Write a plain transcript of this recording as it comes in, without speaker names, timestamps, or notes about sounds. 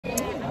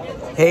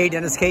Hey,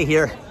 Dennis K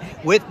here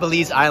with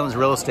Belize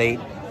Real Estate.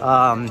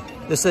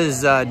 This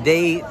is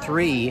day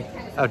 3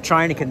 of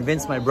trying to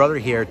convince my brother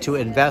here to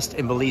invest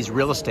in Belize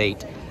Real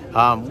Estate.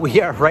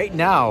 We are right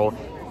now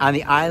on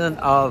the island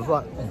of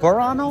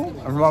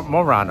Burano or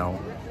Morano?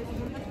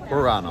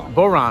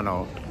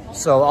 Burano.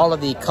 So all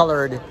of the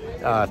colored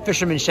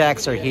fisherman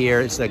shacks are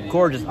here. It's a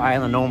gorgeous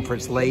island known for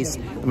its lace.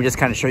 Let me just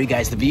kind of show you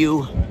guys the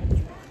view.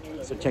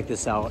 So check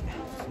this out.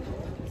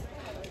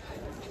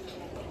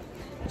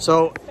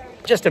 So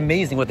just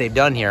amazing what they've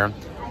done here.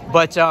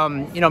 But,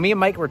 you know, me and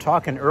Mike were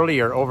talking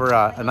earlier over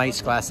a nice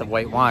glass of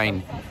white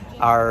wine,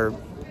 our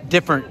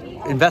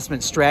different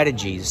investment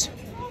strategies.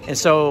 And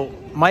so,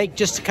 Mike,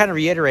 just to kind of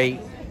reiterate,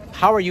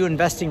 how are you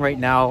investing right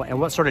now and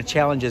what sort of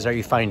challenges are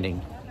you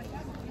finding?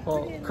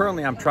 Well,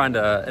 currently I'm trying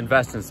to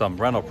invest in some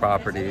rental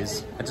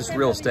properties and just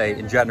real estate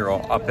in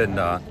general up in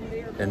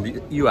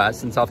the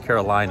U.S. and South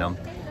Carolina.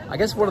 I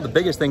guess one of the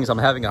biggest things I'm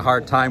having a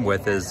hard time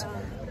with is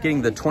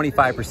getting the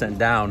 25%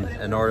 down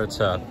in order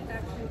to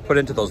put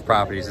into those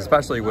properties,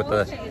 especially with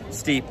the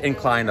steep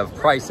incline of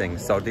pricing,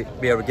 so to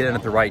be able to get in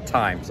at the right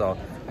time. So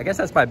I guess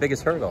that's my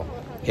biggest hurdle.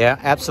 Yeah,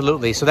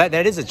 absolutely. So that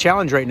is a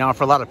challenge right now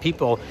for a lot of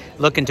people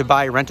looking to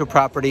buy rental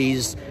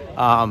properties, you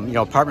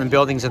know, apartment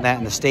buildings and that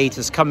in the States,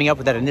 is coming up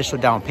with that initial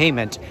down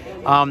payment.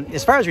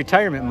 As far as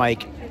retirement,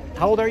 Mike,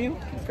 how old are you?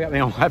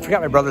 I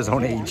forgot my brother's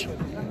own age.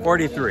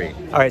 43. All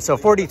right, so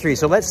 43.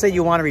 So let's say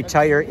you want to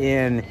retire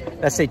in,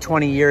 let's say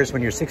 20 years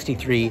when you're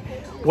 63.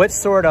 What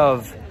sort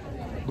of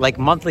like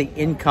monthly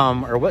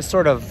income, or what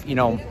sort of, you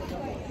know,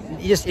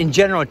 just in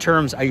general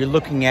terms are you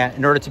looking at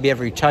in order to be able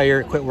to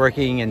retire, quit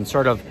working, and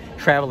sort of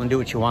travel and do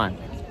what you want?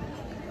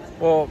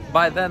 Well,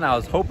 by then I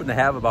was hoping to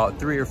have about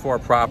 3 or 4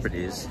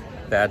 properties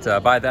that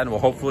by then will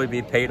hopefully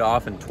be paid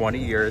off in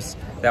 20 years.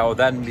 That will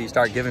then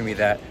start giving me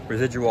that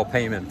residual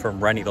payment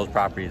from renting those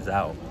properties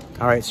out.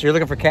 All right, so you're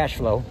looking for cash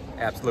flow.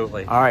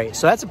 Absolutely. All right,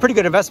 so that's a pretty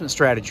good investment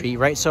strategy,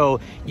 right? So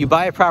you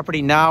buy a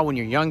property now when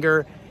you're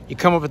younger, you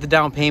come up with the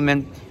down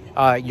payment,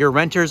 your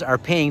renters are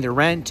paying the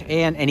rent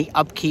and any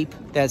upkeep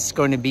that's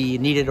going to be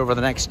needed over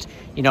the next,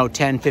 you know,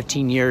 10,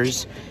 15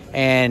 years.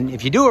 And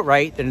if you do it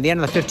right, then at the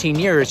end of the 15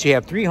 years, you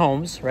have 3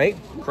 homes, right?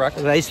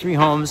 Correct. Nice 3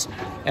 homes.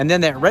 And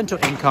then that rental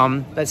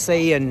income, let's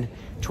say in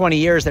 20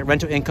 years, that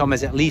rental income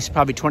is at least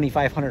probably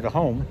 $2,500 a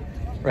home,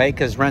 right?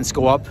 Because rents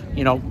go up,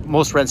 you know,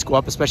 most rents go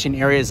up, especially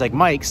in areas like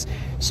Mike's.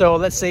 So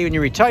let's say when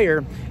you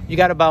retire, you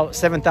got about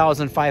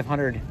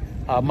 $7,500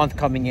 a month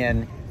coming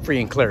in free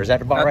and clear. Is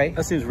that about right?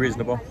 That seems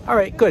reasonable. All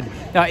right, good.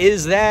 Now,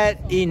 is that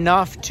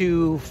enough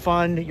to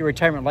fund your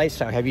retirement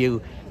lifestyle? Have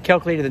you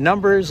calculated the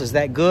numbers? Is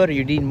that good, or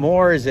you need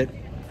more? Is it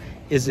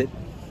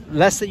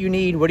less that you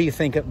need? What do you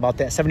think about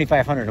that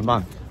 $7,500 a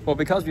month? Well,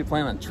 because we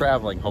plan on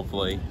traveling,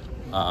 hopefully,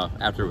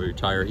 after we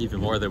retire, even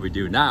more than we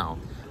do now,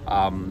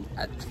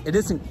 it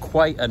isn't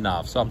quite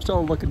enough. So I'm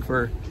still looking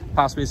for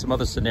possibly some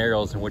other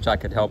scenarios in which I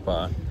could help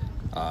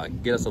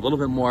get us a little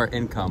bit more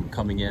income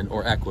coming in,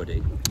 or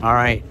equity. All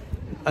right.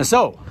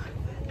 So,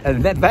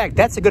 in fact,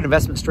 that's a good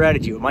investment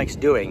strategy, what Mike's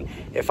doing.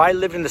 If I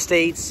lived in the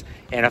States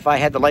and if I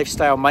had the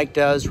lifestyle Mike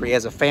does, where he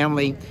has a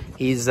family,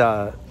 he's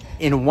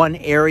in one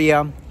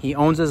area, he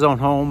owns his own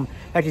home.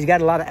 In fact, he's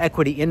got a lot of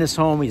equity in his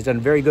home. He's done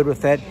very good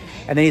with it.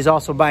 And then he's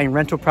also buying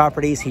rental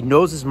properties. He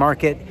knows his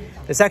market.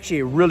 It's actually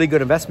a really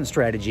good investment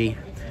strategy.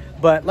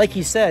 But like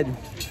he said,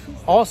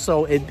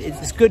 also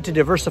it's good to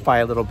diversify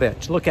a little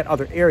bit, to look at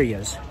other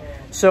areas.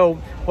 So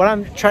what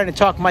I'm trying to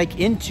talk Mike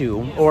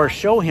into, or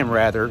show him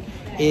rather,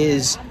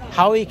 is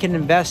how he can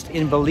invest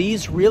in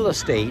Belize real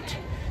estate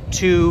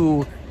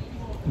to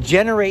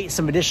generate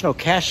some additional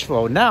cash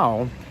flow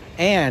now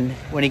and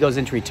when he goes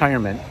into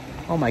retirement.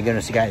 Oh my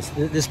goodness, you guys,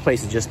 this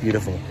place is just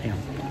beautiful. Hang on,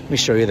 let me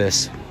show you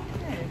this.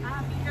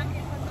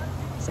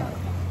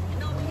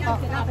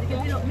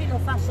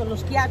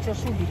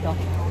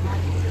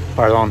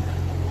 Pardon.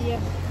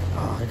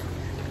 Oh,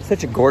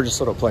 such a gorgeous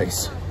little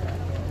place.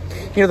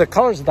 You know, the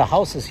colors of the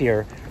houses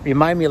here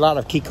remind me a lot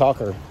of Key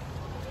Calker.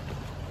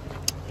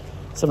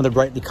 Some of the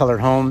brightly colored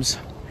homes.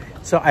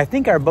 So I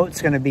think our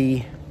boat's going to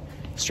be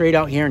straight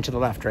out here and to the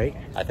left, right?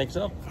 I think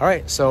so. All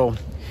right. So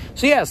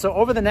yeah, so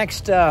over the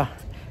next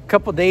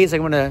couple days,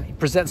 I'm going to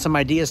present some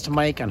ideas to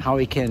Mike on how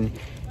he can,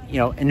 you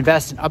know,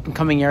 invest in up and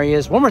coming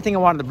areas. One more thing I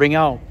wanted to bring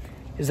out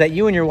is that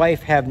you and your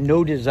wife have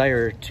no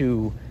desire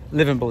to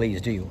live in Belize,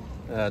 do you?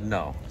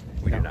 No,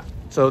 we do not.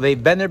 So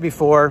they've been there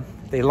before.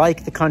 They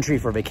like the country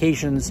for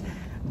vacations,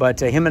 but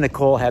him and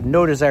Nicole have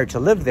no desire to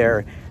live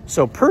there.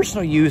 So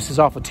personal use is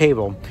off the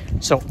table.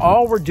 So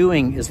all we're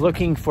doing is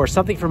looking for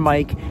something for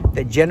Mike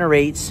that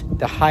generates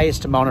the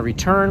highest amount of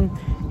return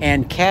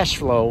and cash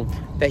flow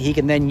that he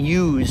can then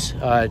use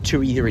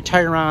to either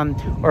retire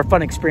on or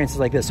fun experiences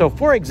like this. So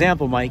for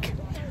example, Mike,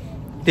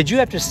 did you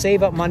have to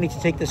save up money to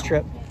take this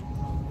trip?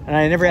 And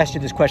I never asked you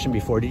this question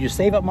before. Did you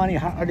save up money?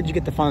 How did you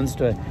get the funds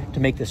to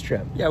make this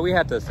trip? Yeah, we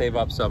had to save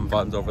up some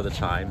funds over the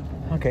time.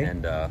 Okay.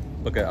 And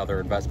look at other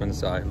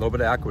investments, a little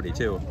bit of equity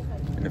too,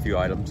 in a few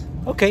items.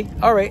 Okay,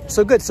 all right,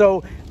 so good.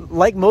 So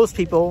like most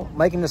people,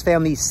 Mike and his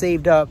family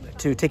saved up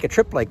to take a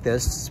trip like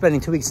this,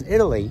 spending 2 weeks in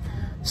Italy.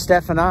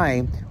 Steph and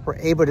I were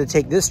able to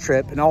take this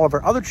trip and all of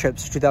our other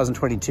trips for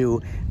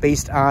 2022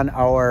 based on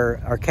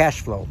our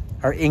cash flow,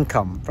 our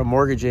income from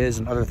mortgages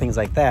and other things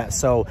like that.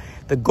 So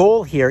the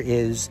goal here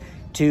is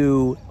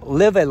to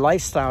live a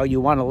lifestyle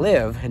you want to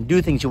live and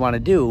do things you want to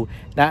do,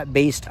 not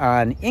based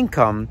on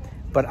income,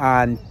 but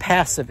on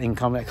passive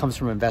income that comes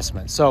from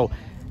investment. So,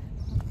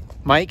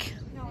 Mike,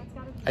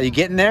 are you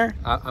getting there?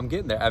 I'm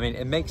getting there. I mean,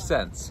 it makes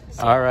sense.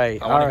 So all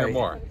right. I want to hear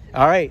more.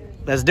 All right.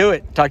 Let's do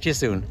it. Talk to you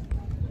soon.